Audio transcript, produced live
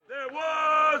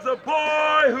was a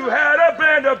boy who had a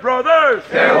band of brothers.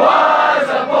 There was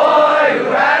a boy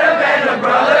who had a band of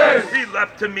brothers. He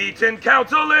left to meet in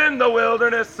council in the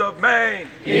wilderness of Maine.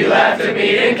 He left to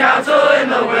meet in council in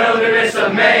the wilderness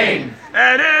of Maine.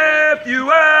 And if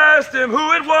you asked him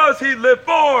who it was he lived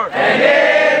for,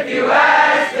 And if you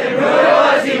asked him who it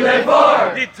was he lived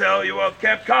for, he'd tell you of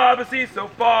Camp Cobbossee so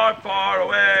far, far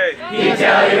away. he'd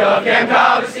tell you of Camp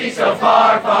Cobbossee so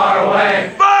far, far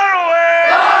away. Far away!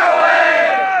 Far away!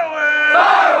 Far away!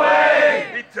 Far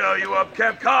away! He'd tell you of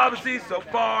Camp Cobbossee so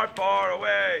far, far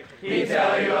away. He'd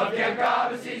tell you of Camp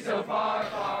Cobbossee so far,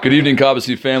 far. Good evening,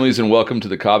 Cobbossee families, and welcome to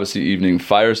the Cobbossee Evening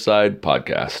Fireside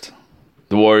Podcast.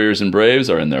 The Warriors and Braves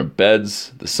are in their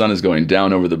beds, the sun is going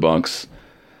down over the bunks,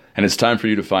 and it's time for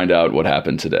you to find out what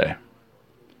happened today.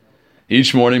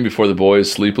 Each morning before the boys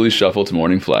sleepily shuffle to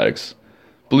morning flags,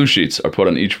 blue sheets are put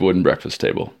on each wooden breakfast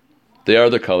table. They are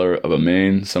the color of a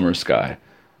Maine summer sky,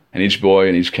 and each boy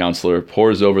and each counselor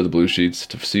pores over the blue sheets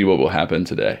to see what will happen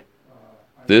today.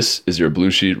 This is your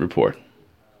Blue Sheet Report.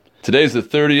 Today is the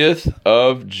 30th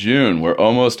of June. We're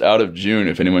almost out of June,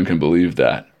 if anyone can believe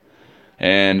that.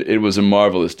 And it was a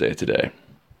marvelous day today.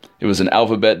 It was an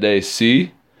Alphabet Day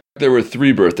C. There were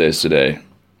 3 birthdays today,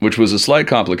 which was a slight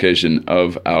complication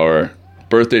of our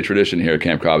birthday tradition here at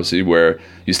Camp Cobbossee, where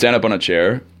you stand up on a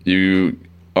chair, you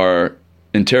are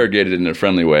interrogated in a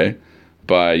friendly way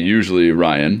by usually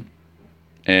Ryan,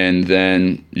 and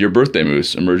then your birthday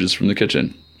moose emerges from the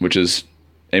kitchen, which is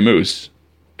a moose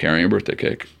carrying a birthday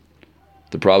cake.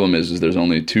 The problem is there's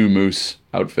only 2 moose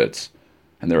outfits,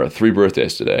 and there are 3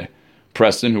 birthdays today.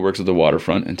 Preston, who works at the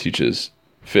waterfront and teaches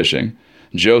fishing,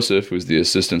 Joseph, who's the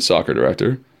assistant soccer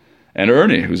director, and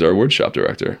Ernie, who's our woodshop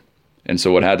director. And so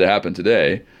what had to happen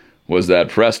today was that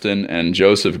Preston and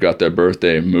Joseph got their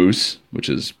birthday moose, which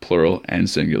is plural and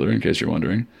singular, in case you're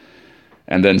wondering,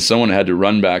 and then someone had to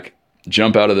run back,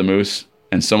 jump out of the moose,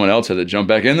 and someone else had to jump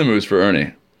back in the moose for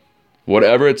Ernie.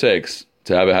 Whatever it takes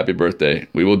to have a happy birthday,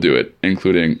 we will do it,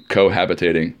 including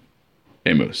cohabitating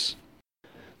a moose.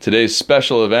 Today's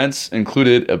special events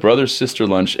included a brother-sister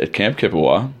lunch at Camp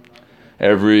Kippewa.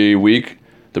 Every week,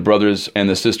 the brothers and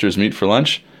the sisters meet for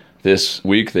lunch. This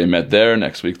week, they met there.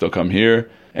 Next week, they'll come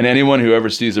here. And anyone who ever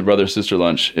sees a brother-sister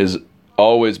lunch is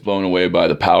always blown away by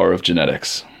the power of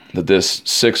genetics. That this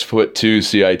 6'2"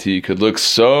 CIT could look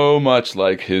so much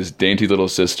like his dainty little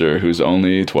sister, who's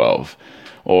only 12.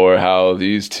 Or how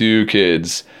these 2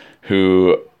 kids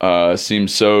who seem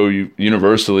so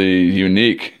universally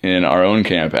unique in our own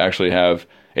camp actually have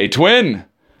a twin.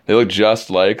 They look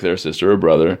just like their sister or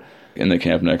brother in the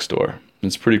camp next door.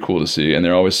 It's pretty cool to see, and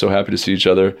they're always so happy to see each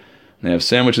other. And they have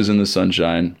sandwiches in the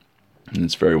sunshine, and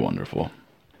it's very wonderful.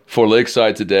 For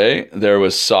Lakeside today, there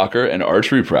was soccer and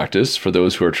archery practice for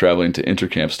those who are traveling to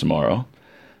intercamps tomorrow.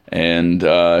 And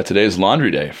today is laundry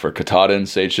day for Katahdin,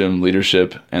 Sachem,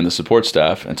 leadership, and the support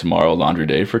staff, and tomorrow laundry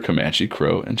day for Comanche,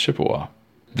 Crow, and Chippewa.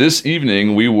 This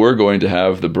evening, we were going to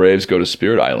have the Braves go to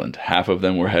Spirit Island. Half of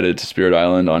them were headed to Spirit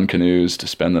Island on canoes to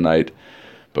spend the night,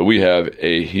 but we have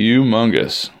a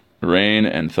humongous rain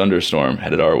and thunderstorm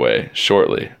headed our way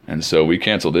shortly, and so we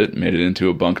canceled it, made it into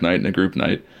a bunk night and a group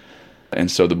night. And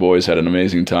so the boys had an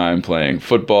amazing time playing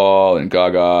football and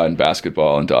gaga and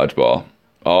basketball and dodgeball,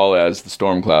 all as the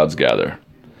storm clouds gather.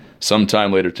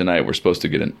 Sometime later tonight, we're supposed to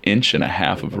get 1.5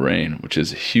 inches of rain, which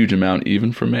is a huge amount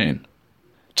even for Maine.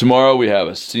 Tomorrow, we have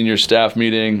a senior staff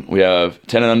meeting. We have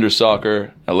 10 and under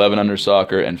soccer, 11 under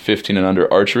soccer, and 15 and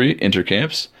under archery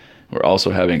intercamps. We're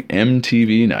also having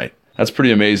MTV night. That's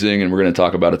pretty amazing, and we're going to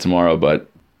talk about it tomorrow, but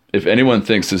if anyone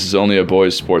thinks this is only a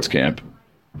boys' sports camp,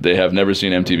 they have never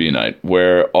seen MTV night,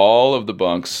 where all of the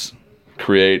bunks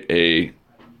create a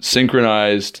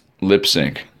synchronized lip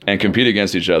sync and compete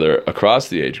against each other across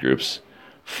the age groups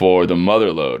for the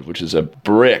mother load, which is a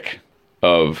brick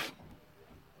of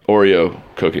Oreo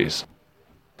cookies.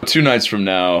 2 nights from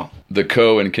now, the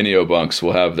Co and Kineo bunks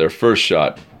will have their first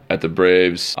shot at the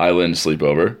Braves Island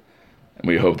sleepover, and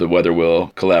we hope the weather will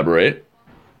collaborate,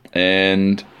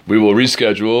 and we will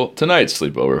reschedule tonight's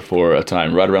sleepover for a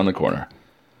time right around the corner.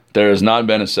 There has not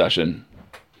been a session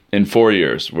in 4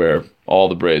 years where all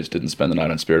the Braves didn't spend the night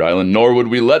on Spirit Island, nor would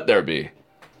we let there be.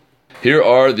 Here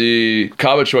are the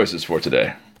Cobba choices for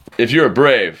today. If you're a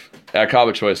Brave at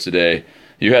Cobba Choice today,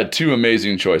 you had 2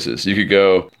 amazing choices. You could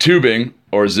go tubing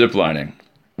or ziplining.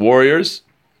 Warriors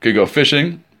could go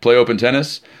fishing, play open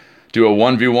tennis, do a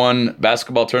 1v1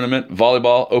 basketball tournament,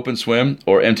 volleyball, open swim,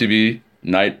 or MTV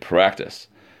night practice.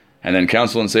 And then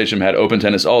Council and Sachem had open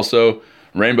tennis also,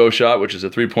 rainbow shot, which is a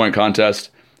 3-point contest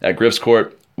at Griff's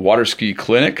Court, water ski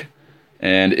clinic,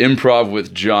 and improv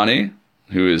with Johnny,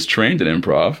 who is trained in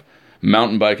improv,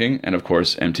 mountain biking, and of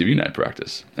course, MTV night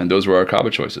practice. And those were our Kava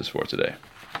choices for today.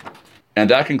 And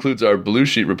that concludes our Blue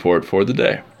Sheet report for the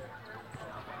day.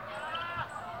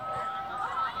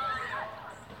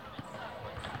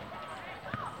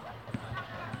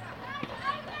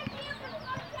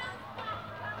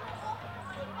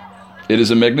 It is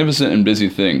a magnificent and busy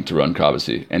thing to run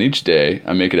Cobbossee, and each day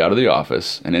I make it out of the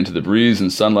office and into the breeze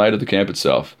and sunlight of the camp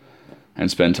itself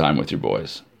and spend time with your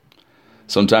boys.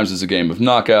 Sometimes it's a game of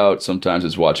knockout, sometimes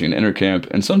it's watching an intercamp,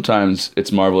 and sometimes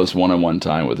it's marvelous one-on-one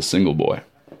time with a single boy.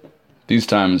 These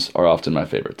times are often my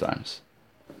favorite times.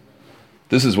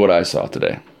 This is what I saw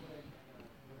today.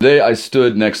 Today I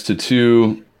stood next to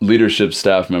two leadership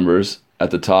staff members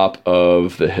at the top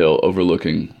of the hill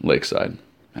overlooking Lakeside.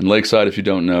 And Lakeside, if you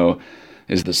don't know,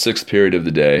 is the sixth period of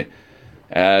the day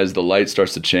as the light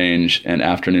starts to change and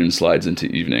afternoon slides into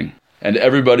evening. And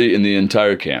everybody in the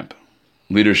entire camp,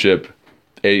 leadership,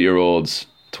 8-year-olds,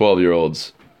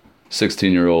 12-year-olds,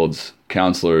 16-year-olds,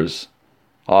 counselors,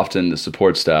 often the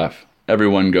support staff,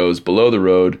 everyone goes below the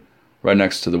road right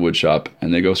next to the wood shop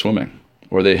and they go swimming.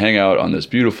 Or they hang out on this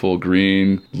beautiful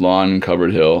green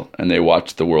lawn-covered hill and they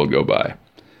watch the world go by.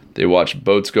 They watch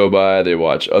boats go by, they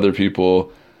watch other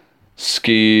people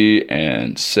ski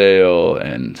and sail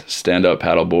and stand-up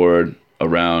paddleboard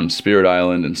around Spirit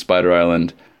Island and Spider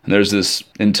Island. And there's this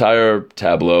entire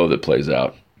tableau that plays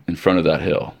out in front of that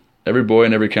hill. Every boy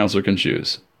and every counselor can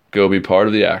choose. Go be part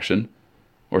of the action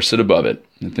or sit above it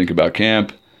and think about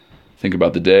camp, think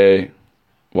about the day,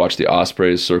 watch the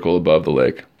ospreys circle above the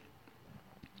lake.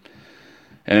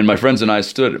 And my friends and I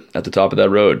stood at the top of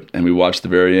that road and we watched the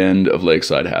very end of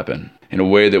Lakeside happen in a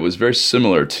way that was very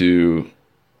similar to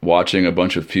watching a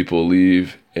bunch of people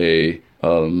leave a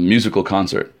musical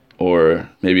concert or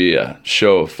maybe a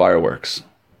show of fireworks.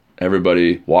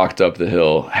 Everybody walked up the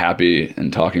hill happy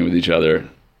and talking with each other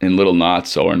in little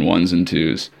knots or in ones and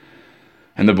twos.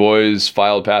 And the boys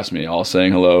filed past me, all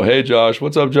saying hello. Hey, Josh,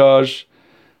 what's up, Josh?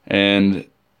 And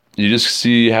you just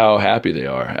see how happy they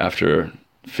are after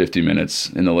 50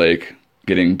 minutes in the lake,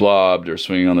 getting blobbed or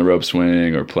swinging on the rope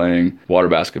swing or playing water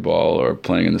basketball or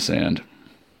playing in the sand.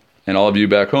 And all of you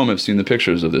back home have seen the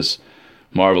pictures of this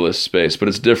marvelous space, but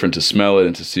it's different to smell it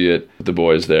and to see it with the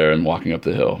boys there and walking up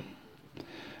the hill.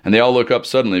 And they all look up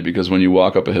suddenly because when you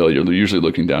walk up a hill, you're usually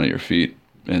looking down at your feet.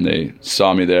 And they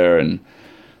saw me there, and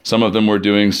some of them were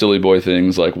doing silly boy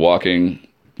things like walking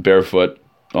barefoot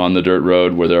on the dirt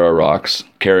road where there are rocks,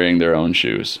 carrying their own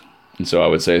shoes. And so I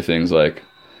would say things like,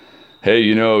 hey,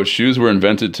 you know, shoes were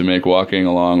invented to make walking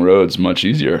along roads much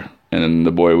easier. And then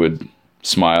the boy would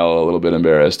smile a little bit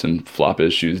embarrassed and flop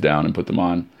his shoes down and put them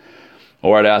on.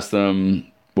 Or I'd ask them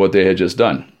what they had just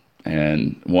done.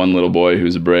 And one little boy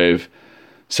who's brave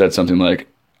said something like,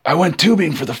 I went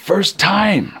tubing for the first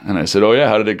time. And I said, oh yeah,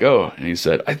 how did it go? And he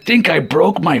said, I think I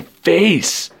broke my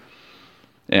face.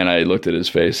 And I looked at his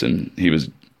face and he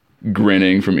was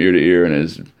grinning from ear to ear and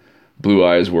his blue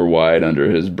eyes were wide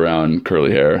under his brown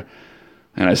curly hair.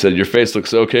 And I said, your face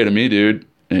looks okay to me, dude.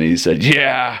 And he said,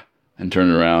 yeah, and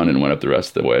turned around and went up the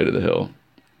rest of the way to the hill.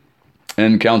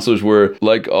 And counselors were,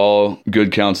 like all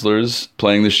good counselors,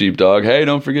 playing the sheepdog. Hey,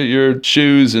 don't forget your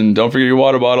shoes and don't forget your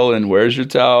water bottle and where's your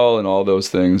towel and all those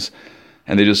things.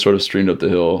 And they just sort of streamed up the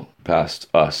hill past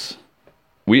us.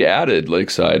 We added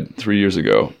Lakeside 3 years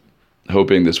ago,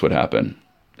 hoping this would happen.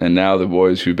 And now the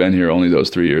boys who've been here only those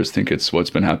 3 years think it's what's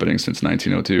been happening since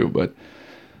 1902. But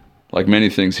like many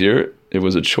things here, it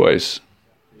was a choice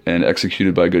and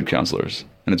executed by good counselors.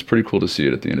 And it's pretty cool to see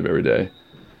it at the end of every day.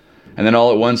 And then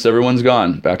all at once, everyone's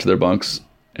gone back to their bunks,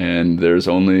 and there's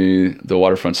only the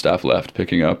waterfront staff left,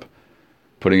 picking up,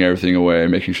 putting everything away,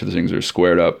 making sure the things are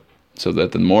squared up so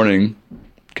that the morning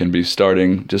can be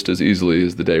starting just as easily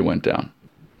as the day went down.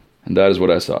 And that is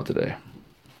what I saw today.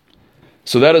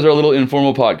 So that is our little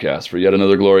informal podcast for yet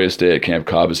another glorious day at Camp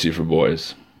Cobbossee for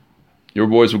boys. Your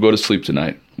boys will go to sleep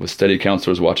tonight with steady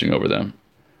counselors watching over them,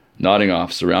 nodding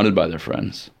off, surrounded by their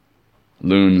friends,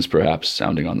 loons perhaps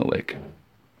sounding on the lake.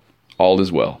 All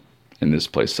is well in this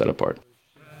place set apart.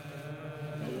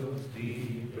 Shadows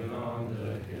deep along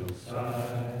the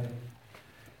hillside,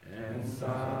 and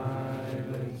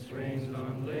silence reigns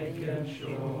on lake and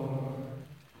shore.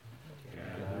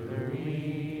 Gather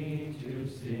we to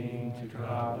sing to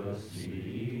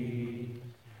Cobbossee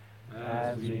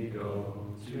as we go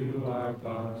to our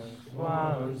bunks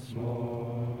once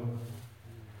more.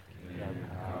 Dear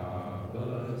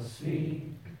Cobbossee,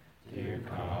 dear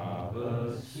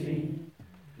Cobbossee,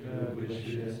 good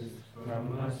wishes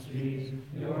from us be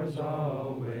yours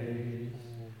always,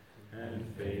 and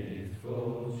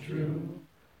faithful true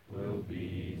will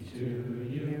be to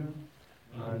you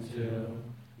until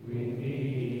we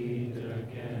meet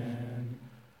again.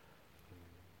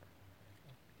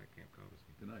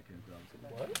 Good night, Camp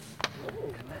Cobbossee. What?